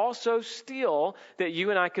can also steal that you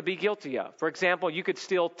and I could be guilty of. For example, you could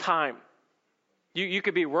steal time. You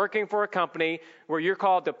could be working for a company where you're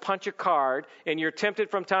called to punch a card, and you're tempted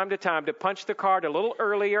from time to time to punch the card a little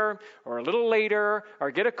earlier or a little later,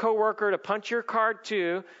 or get a coworker to punch your card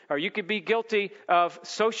too. Or you could be guilty of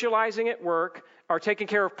socializing at work or taking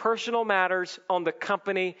care of personal matters on the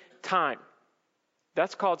company time.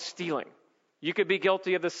 That's called stealing. You could be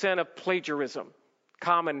guilty of the sin of plagiarism,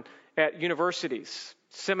 common at universities,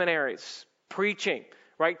 seminaries, preaching.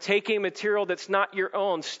 Right? Taking material that's not your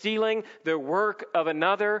own, stealing the work of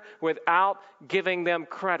another without giving them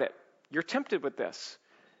credit. You're tempted with this.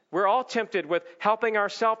 We're all tempted with helping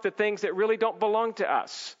ourselves to things that really don't belong to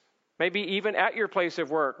us. Maybe even at your place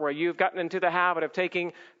of work where you've gotten into the habit of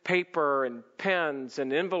taking paper and pens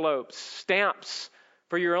and envelopes, stamps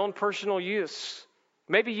for your own personal use.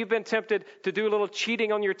 Maybe you've been tempted to do a little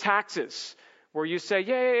cheating on your taxes, where you say,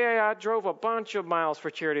 yeah, I drove a bunch of miles for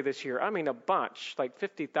charity this year. I mean a bunch, like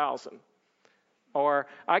 50,000. Or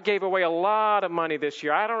I gave away a lot of money this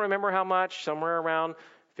year. I don't remember how much, somewhere around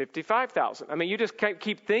 55,000. I mean, you just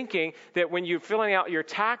keep thinking that when you're filling out your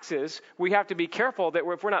taxes, we have to be careful that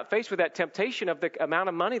if we're not faced with that temptation of the amount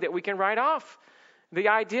of money that we can write off. The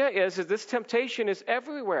idea is that this temptation is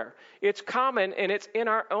everywhere. It's common and it's in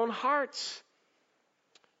our own hearts.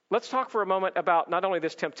 Let's talk for a moment about not only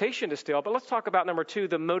this temptation to steal, but let's talk about number two,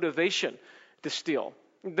 the motivation to steal.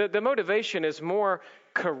 The motivation is more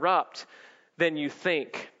corrupt than you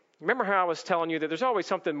think. Remember how I was telling you that there's always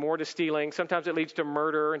something more to stealing. Sometimes it leads to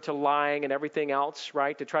murder and to lying and everything else,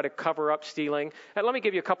 right, to try to cover up stealing. And let me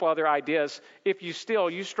give you a couple other ideas. If you steal,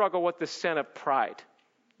 you struggle with the sin of pride.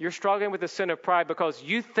 You're struggling with the sin of pride because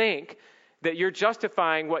you think that you're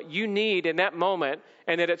justifying what you need in that moment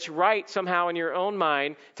and that it's right somehow in your own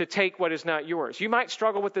mind to take what is not yours. You might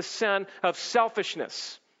struggle with the sin of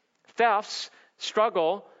selfishness. Thefts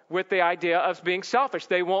struggle with the idea of being selfish.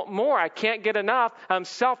 They want more. I can't get enough. I'm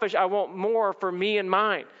selfish. I want more for me and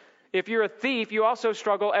mine. If you're a thief, you also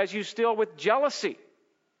struggle as you steal with jealousy.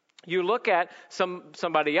 You look at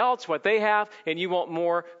somebody else, what they have, and you want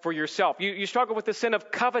more for yourself. You struggle with the sin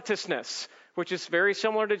of covetousness, which is very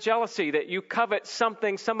similar to jealousy, that you covet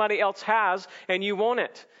something somebody else has and you want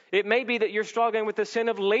it. It may be that you're struggling with the sin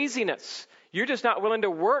of laziness. You're just not willing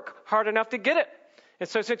to work hard enough to get it. And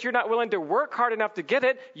so since you're not willing to work hard enough to get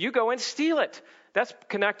it, you go and steal it. That's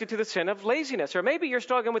connected to the sin of laziness. Or maybe you're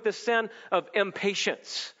struggling with the sin of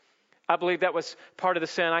impatience. I believe that was part of the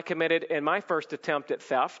sin I committed in my first attempt at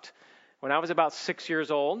theft. When I was about 6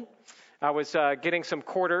 years old, I was getting some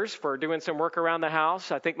quarters for doing some work around the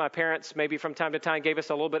house. I think my parents maybe from time to time gave us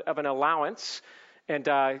a little bit of an allowance. And,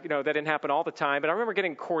 that didn't happen all the time. But I remember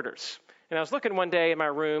getting quarters. And I was looking one day in my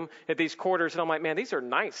room at these quarters, and I'm like, man, these are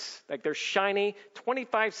nice. Like, they're shiny,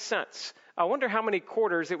 25 cents. I wonder how many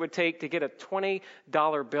quarters it would take to get a $20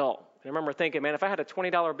 bill. And I remember thinking, man, if I had a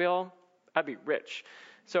 $20 bill, I'd be rich.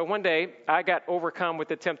 So one day, I got overcome with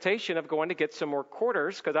the temptation of going to get some more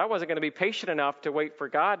quarters because I wasn't going to be patient enough to wait for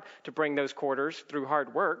God to bring those quarters through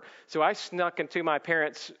hard work. So I snuck into my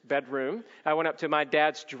parents' bedroom. I went up to my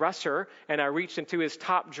dad's dresser, and I reached into his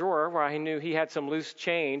top drawer where I knew he had some loose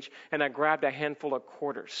change, and I grabbed a handful of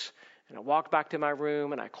quarters. And I walked back to my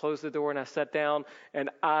room, and I closed the door, and I sat down,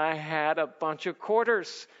 and I had a bunch of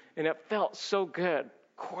quarters, and it felt so good.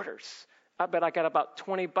 Quarters. I bet I got about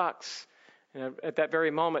 $20. And at that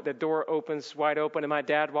very moment, the door opens wide open, and my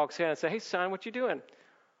dad walks in and says, "Hey, son, what you doing?"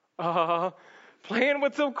 Playing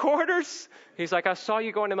with some quarters. He's like, "I saw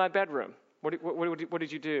you go into my bedroom. What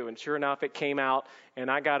did you do?" And sure enough, it came out,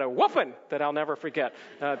 and I got a whooping that I'll never forget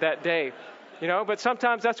that day. But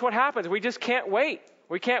sometimes that's what happens. We just can't wait.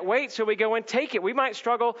 We can't wait, so we go and take it. We might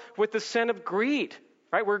struggle with the sin of greed.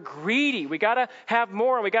 Right? We're greedy. We got to have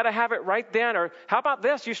more, and we got to have it right then. Or how about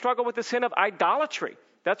this? You struggle with the sin of idolatry.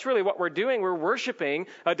 That's really what we're doing. We're worshiping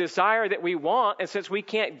a desire that we want, and since we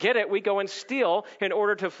can't get it, we go and steal in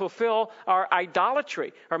order to fulfill our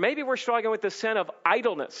idolatry. Or maybe we're struggling with the sin of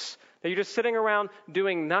idleness, that you're just sitting around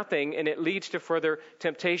doing nothing, and it leads to further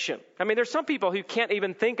temptation. I mean, there's some people who can't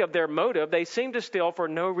even think of their motive. They seem to steal for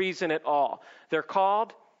no reason at all. They're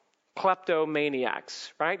called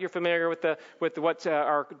kleptomaniacs, right? You're familiar with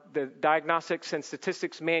the Diagnostics and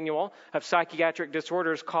Statistics Manual of Psychiatric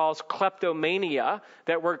Disorders calls kleptomania.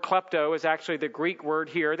 That word klepto is actually the Greek word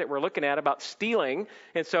here that we're looking at about stealing.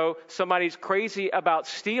 And so somebody's crazy about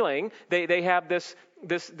stealing. They have this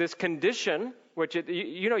condition, which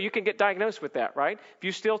you can get diagnosed with that, right? If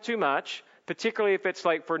you steal too much, particularly if it's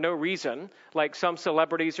like for no reason, like some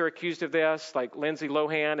celebrities are accused of this, like Lindsay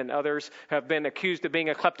Lohan and others have been accused of being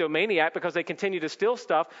a kleptomaniac because they continue to steal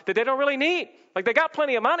stuff that they don't really need. Like they got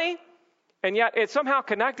plenty of money, and yet it's somehow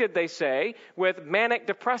connected, they say, with manic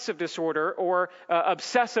depressive disorder or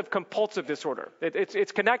obsessive compulsive disorder.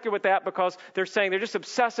 It's connected with that because they're saying they're just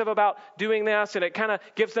obsessive about doing this, and it kind of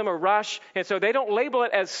gives them a rush, and so they don't label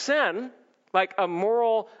it as sin, like a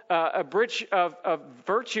moral, a breach of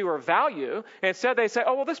virtue or value. Instead, they say,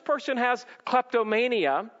 oh, well, this person has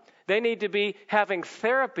kleptomania. They need to be having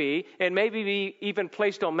therapy and maybe be even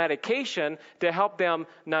placed on medication to help them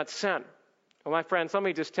not sin. Well, my friends, let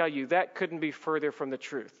me just tell you, that couldn't be further from the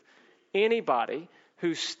truth. Anybody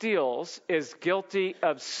who steals is guilty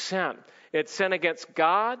of sin. It's sin against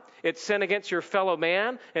God. It's sin against your fellow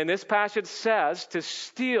man. And this passage says to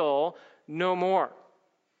steal no more.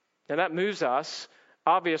 And that moves us,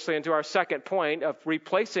 obviously, into our second point of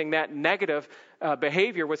replacing that negative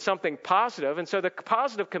behavior with something positive. And so the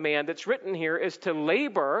positive command that's written here is to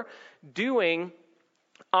labor doing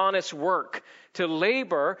honest work. To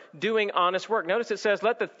labor doing honest work. Notice it says,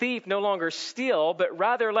 let the thief no longer steal, but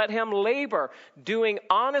rather let him labor doing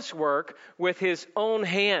honest work with his own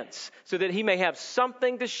hands, so that he may have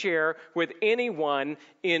something to share with anyone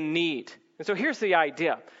in need. And so here's the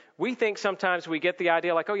idea. We think sometimes we get the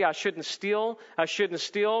idea like, oh yeah, I shouldn't steal.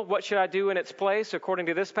 What should I do in its place? According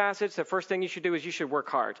to this passage, the first thing you should do is you should work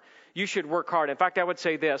hard. You should work hard. In fact, I would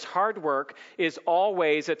say this, hard work is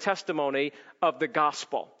always a testimony of the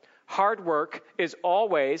gospel. Hard work is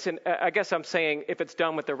always, and I guess I'm saying if it's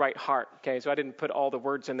done with the right heart, okay? So I didn't put all the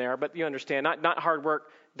words in there, but you understand, not hard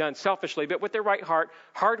work done selfishly, but with the right heart.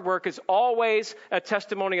 Hard work is always a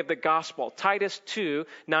testimony of the gospel. Titus 2,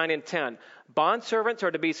 9 and 10. Bondservants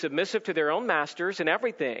are to be submissive to their own masters in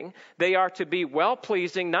everything. They are to be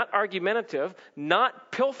well-pleasing, not argumentative,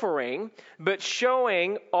 not pilfering, but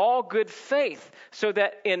showing all good faith, so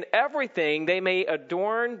that in everything they may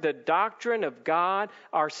adorn the doctrine of God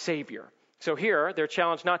our Savior. So here, they're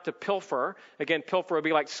challenged not to pilfer. Again, pilfer would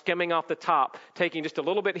be like skimming off the top, taking just a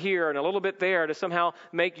little bit here and a little bit there to somehow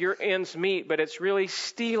make your ends meet, but it's really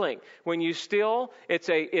stealing. When you steal, it's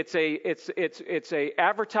a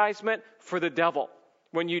advertisement for the devil.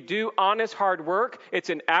 When you do honest hard work, it's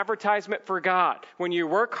an advertisement for God. When you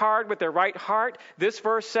work hard with the right heart, this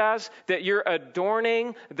verse says that you're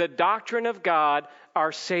adorning the doctrine of God,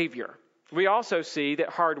 our Savior. We also see that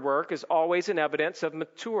hard work is always an evidence of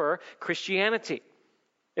mature Christianity.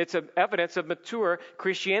 It's evidence of mature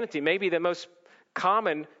Christianity. Maybe the most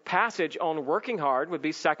common passage on working hard would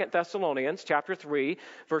be 2 Thessalonians chapter 3,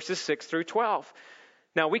 verses 6 through 12.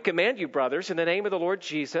 Now we command you, brothers, in the name of the Lord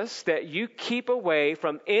Jesus, that you keep away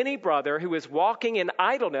from any brother who is walking in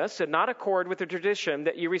idleness and not accord with the tradition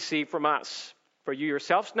that you received from us. For you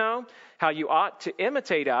yourselves know how you ought to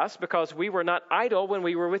imitate us, because we were not idle when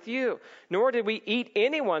we were with you, nor did we eat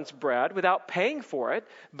anyone's bread without paying for it,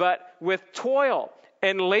 but with toil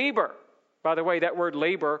and labor. By the way, that word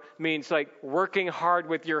labor means like working hard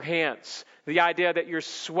with your hands. The idea that you're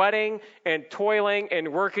sweating and toiling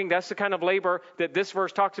and working, that's the kind of labor that this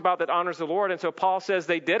verse talks about that honors the Lord. And so Paul says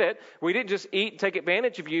they did it. We didn't just eat and take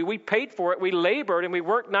advantage of you. We paid for it. We labored and we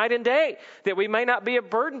worked night and day that we may not be a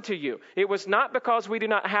burden to you. It was not because we do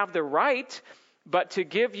not have the right, but to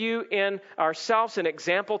give you in ourselves an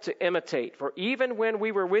example to imitate. For even when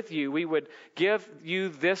we were with you, we would give you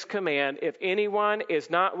this command: if anyone is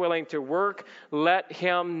not willing to work, let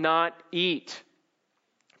him not eat.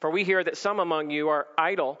 For we hear that some among you are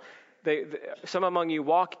idle. Some among you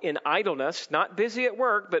walk in idleness, not busy at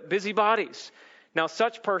work, but busy bodies. Now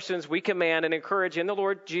such persons we command and encourage in the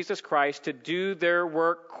Lord Jesus Christ to do their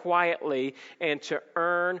work quietly and to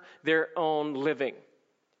earn their own living.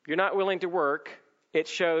 You're not willing to work, it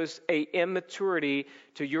shows an immaturity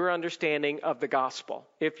to your understanding of the gospel.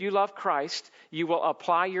 If you love Christ, you will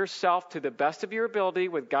apply yourself to the best of your ability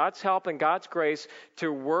with God's help and God's grace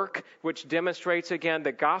to work, which demonstrates again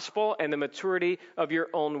the gospel and the maturity of your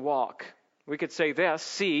own walk. We could say this: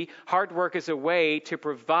 see, hard work is a way to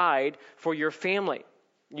provide for your family.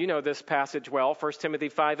 You know this passage well, 1 Timothy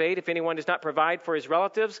 5:8. If anyone does not provide for his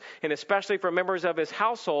relatives, and especially for members of his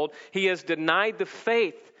household, he has denied the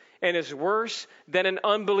faith and is worse than an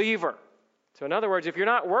unbeliever. So in other words, if you're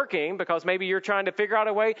not working because maybe you're trying to figure out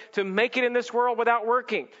a way to make it in this world without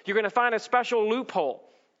working, you're going to find a special loophole.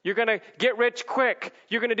 You're going to get rich quick.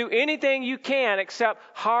 You're going to do anything you can except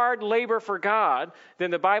hard labor for God.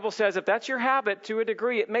 Then the Bible says if that's your habit to a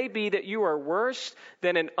degree, it may be that you are worse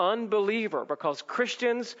than an unbeliever, because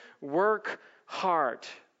Christians work hard.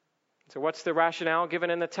 So what's the rationale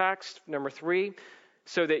given in the text? Number 3,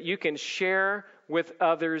 so that you can share with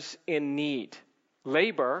others in need.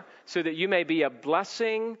 Labor so that you may be a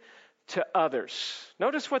blessing to others.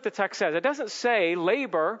 Notice what the text says. It doesn't say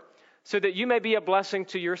labor so that you may be a blessing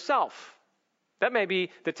to yourself. That may be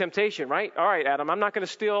the temptation, right? All right, Adam, I'm not going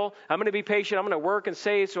to steal. I'm going to be patient. I'm going to work and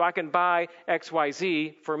save so I can buy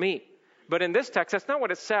XYZ for me. But in this text, that's not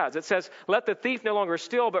what it says. It says, let the thief no longer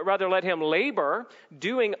steal, but rather let him labor,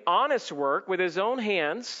 doing honest work with his own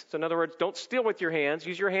hands. So in other words, don't steal with your hands.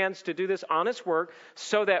 Use your hands to do this honest work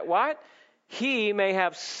so that what? He may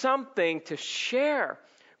have something to share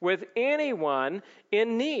with anyone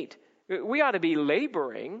in need. We ought to be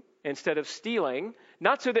laboring instead of stealing,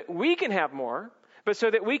 not so that we can have more, but so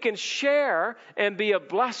that we can share and be a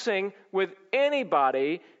blessing with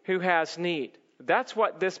anybody who has need. That's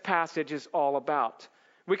what this passage is all about.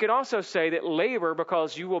 We could also say that labor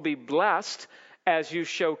because you will be blessed as you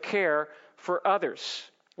show care for others.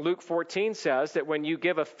 Luke 14 says that when you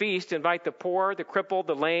give a feast, invite the poor, the crippled,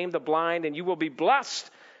 the lame, the blind, and you will be blessed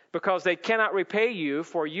because they cannot repay you,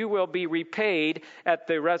 for you will be repaid at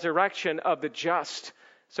the resurrection of the just.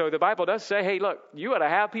 So the Bible does say, hey, look, you ought to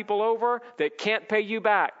have people over that can't pay you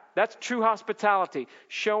back. That's true hospitality,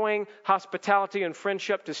 showing hospitality and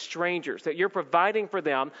friendship to strangers, that you're providing for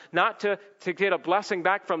them, not to get a blessing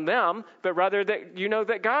back from them, but rather that you know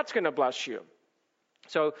that God's going to bless you.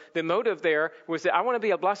 So the motive there was that I want to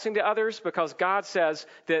be a blessing to others because God says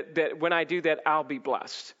that when I do that, I'll be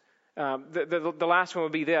blessed. The last one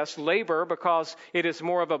would be this: labor because it is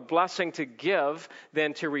more of a blessing to give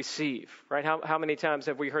than to receive, right? How many times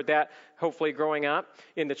have we heard that, hopefully growing up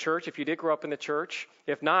in the church, if you did grow up in the church?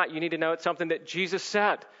 If not, you need to know it's something that Jesus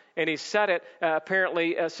said. And he said it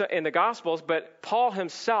apparently in the Gospels, but Paul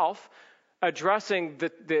himself, addressing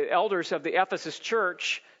the elders of the Ephesus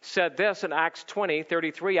church, said this in Acts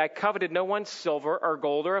 20:33, I coveted no one's silver or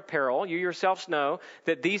gold or apparel. You yourselves know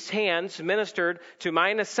that these hands ministered to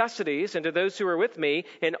my necessities and to those who were with me.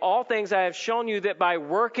 In all things I have shown you that by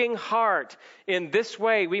working hard in this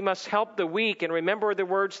way we must help the weak. And remember the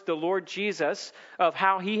words of the Lord Jesus of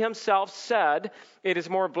how he himself said, it is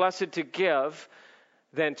more blessed to give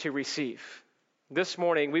than to receive. This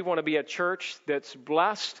morning we want to be a church that's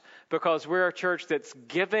blessed because we're a church that's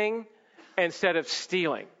giving instead of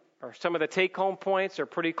stealing. Or some of the take-home points are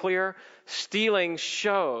pretty clear. Stealing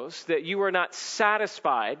shows that you are not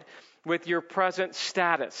satisfied with your present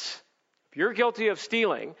status. If you're guilty of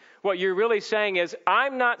stealing, what you're really saying is,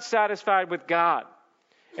 I'm not satisfied with God.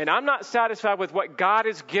 And I'm not satisfied with what God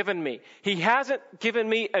has given me. He hasn't given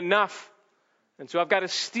me enough. And so I've got to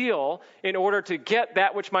steal in order to get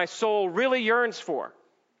that which my soul really yearns for.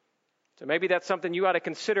 So maybe that's something you ought to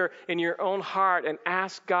consider in your own heart and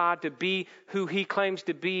ask God to be who he claims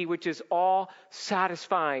to be, which is all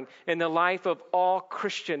satisfying in the life of all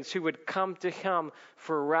Christians who would come to him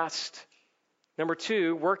for rest. Number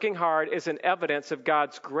 2, working hard is an evidence of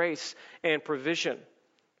God's grace and provision.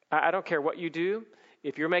 I don't care what you do.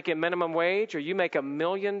 If you're making minimum wage or you make $1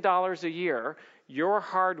 million a year, your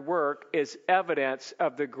hard work is evidence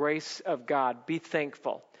of the grace of God. Be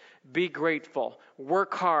thankful. Be grateful.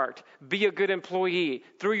 Work hard. Be a good employee.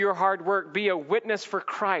 Through your hard work, be a witness for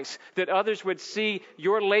Christ, that others would see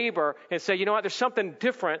your labor and say, you know what, there's something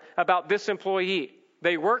different about this employee.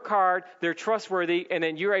 They work hard, they're trustworthy, and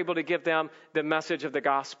then you're able to give them the message of the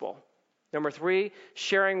gospel. Number 3,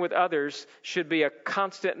 sharing with others should be a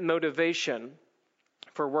constant motivation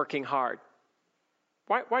for working hard.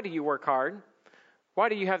 Why do you work hard? Why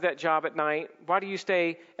do you have that job at night? Why do you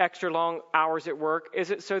stay extra long hours at work? Is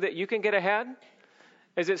it so that you can get ahead?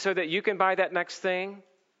 Is it so that you can buy that next thing?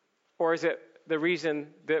 Or is it the reason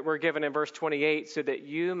that we're given in verse 28, so that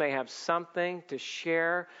you may have something to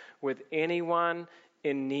share with anyone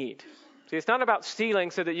in need? See, it's not about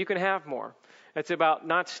stealing so that you can have more. It's about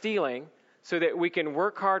not stealing so that we can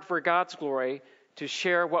work hard for God's glory, to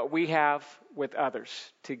share what we have with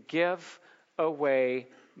others, to give away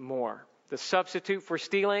more. The substitute for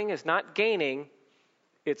stealing is not gaining,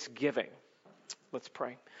 it's giving. Let's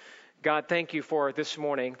pray. God, thank you for this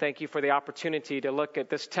morning. Thank you for the opportunity to look at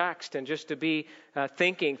this text and just to be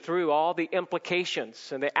thinking through all the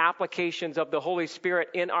implications and the applications of the Holy Spirit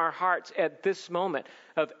in our hearts at this moment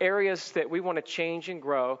of areas that we want to change and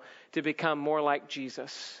grow to become more like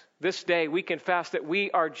Jesus. This day we confess that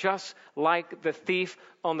we are just like the thief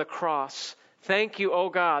on the cross. Thank you, oh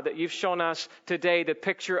God, that you've shown us today the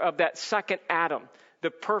picture of that second Adam,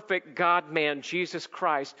 the perfect God-man, Jesus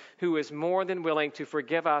Christ, who is more than willing to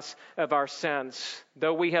forgive us of our sins.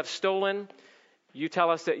 Though we have stolen, you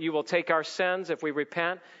tell us that you will take our sins if we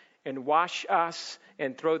repent and wash us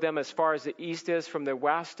and throw them as far as the east is from the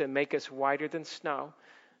west and make us whiter than snow.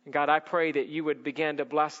 And God, I pray that you would begin to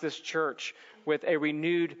bless this church with a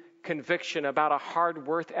renewed conviction about a hard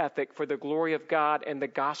work ethic for the glory of God and the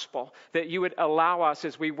gospel, that you would allow us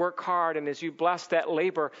as we work hard and as you bless that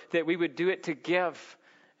labor, that we would do it to give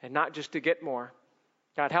and not just to get more.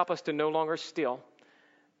 God, help us to no longer steal,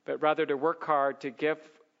 but rather to work hard to give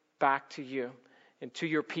back to you and to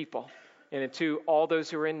your people and to all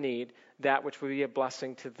those who are in need, that which will be a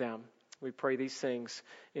blessing to them. We pray these things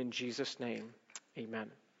in Jesus' name.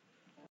 Amen.